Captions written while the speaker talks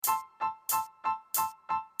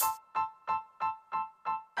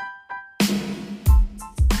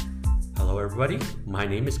everybody. My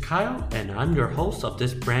name is Kyle, and I'm your host of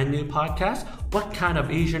this brand new podcast, What Kind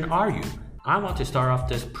of Asian Are You? I want to start off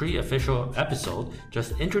this pre-official episode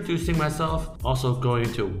just introducing myself, also going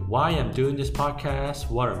into why I'm doing this podcast,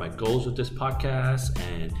 what are my goals with this podcast,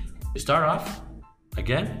 and to start off,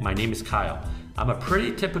 again, my name is Kyle. I'm a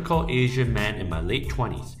pretty typical Asian man in my late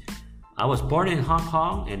 20s. I was born in Hong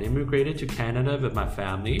Kong and immigrated to Canada with my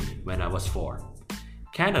family when I was 4.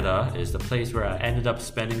 Canada is the place where I ended up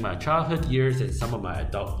spending my childhood years and some of my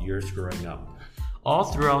adult years growing up. All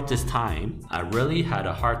throughout this time, I really had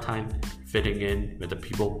a hard time fitting in with the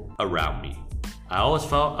people around me. I always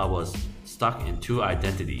felt I was stuck in two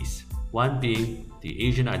identities, one being the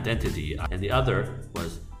Asian identity and the other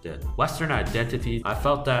was the Western identity. I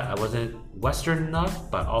felt that I wasn't Western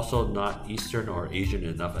enough, but also not Eastern or Asian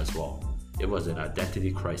enough as well. It was an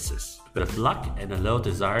identity crisis. With luck and a little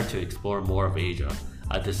desire to explore more of Asia,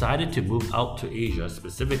 I decided to move out to Asia,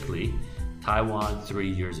 specifically Taiwan 3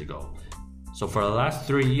 years ago. So for the last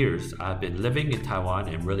 3 years, I've been living in Taiwan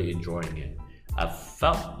and really enjoying it. I've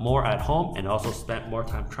felt more at home and also spent more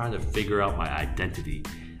time trying to figure out my identity.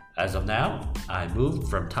 As of now, I moved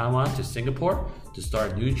from Taiwan to Singapore to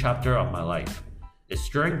start a new chapter of my life. It's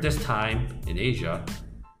during this time in Asia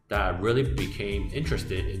that I really became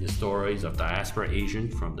interested in the stories of diaspora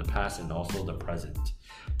Asians from the past and also the present.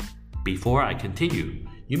 Before I continue,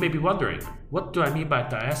 you may be wondering, what do I mean by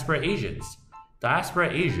diaspora Asians? Diaspora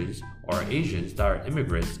Asians are Asians that are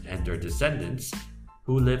immigrants and their descendants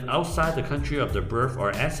who live outside the country of their birth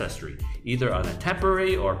or ancestry, either on a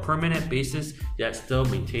temporary or permanent basis, yet still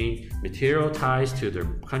maintain material ties to their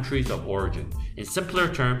countries of origin. In simpler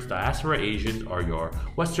terms, diaspora Asians are your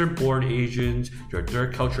Western-born Asians, your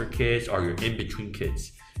third culture kids, or your in-between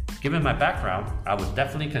kids. Given my background, I would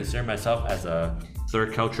definitely consider myself as a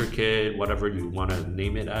third culture kid, whatever you want to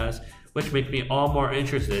name it as, which makes me all more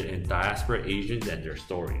interested in diaspora Asians and their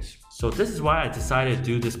stories. So this is why I decided to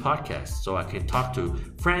do this podcast, so I can talk to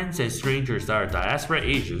friends and strangers that are diaspora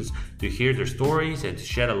Asians to hear their stories and to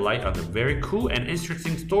shed a light on the very cool and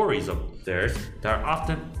interesting stories of theirs that are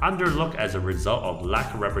often underlooked as a result of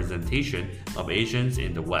lack of representation of Asians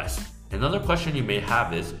in the West. Another question you may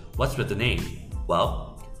have is, what's with the name? Well,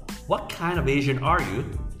 what kind of Asian are you?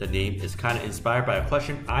 The name is kind of inspired by a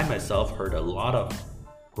question I myself heard a lot of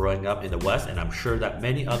growing up in the West, and I'm sure that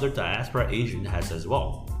many other diaspora Asian has as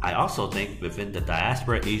well. I also think within the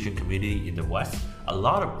diaspora Asian community in the West, a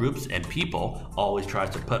lot of groups and people always try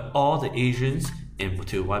to put all the Asians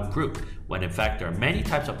into one group, when in fact there are many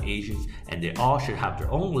types of Asians and they all should have their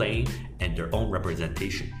own lane and their own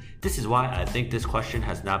representation. This is why I think this question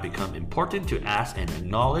has now become important to ask and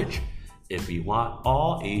acknowledge if we want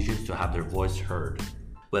all Asians to have their voice heard.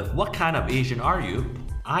 With What Kind of Asian Are You?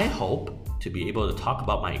 I hope to be able to talk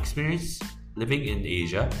about my experience living in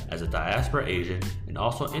Asia as a diaspora Asian and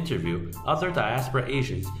also interview other diaspora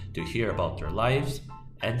Asians to hear about their lives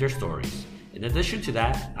and their stories. In addition to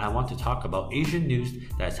that, I want to talk about Asian news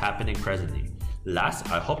that is happening presently. Last,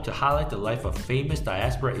 I hope to highlight the life of famous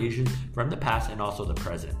diaspora Asians from the past and also the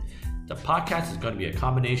present. The podcast is going to be a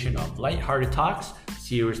combination of lighthearted talks,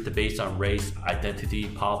 serious debates on race, identity,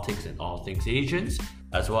 politics, and all things Asians,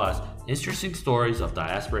 as well as interesting stories of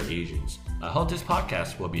diaspora Asians. I hope this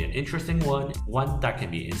podcast will be an interesting one that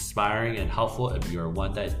can be inspiring and helpful if you're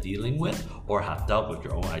one that is dealing with or have dealt with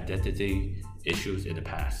your own identity issues in the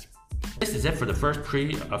past. This is it for the first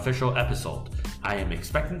pre-official episode. I am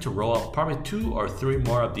expecting to roll out probably 2 or 3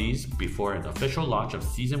 more of these before an official launch of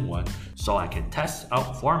season 1 so I can test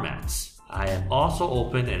out formats. I am also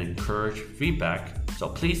open and encourage feedback, so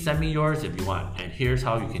please send me yours if you want, and here's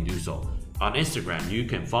how you can do so. On Instagram, you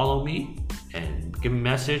can follow me and give me a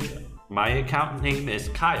message. My account name is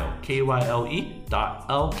Kyle,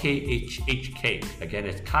 Kyle.LKHHK. Again,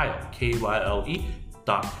 it's Kyle,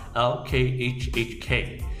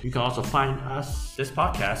 Kyle.LKHHK. You can also find this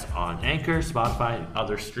podcast on Anchor, Spotify, and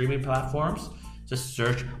other streaming platforms. Just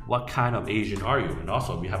search What Kind of Asian Are You? And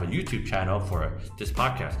also, we have a YouTube channel for this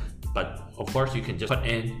podcast. But of course, you can just put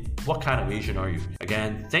in What Kind of Asian Are You?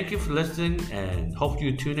 Again, thank you for listening and hope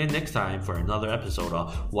you tune in next time for another episode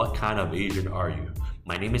of What Kind of Asian Are You?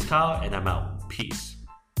 My name is Kyle and I'm out. Peace.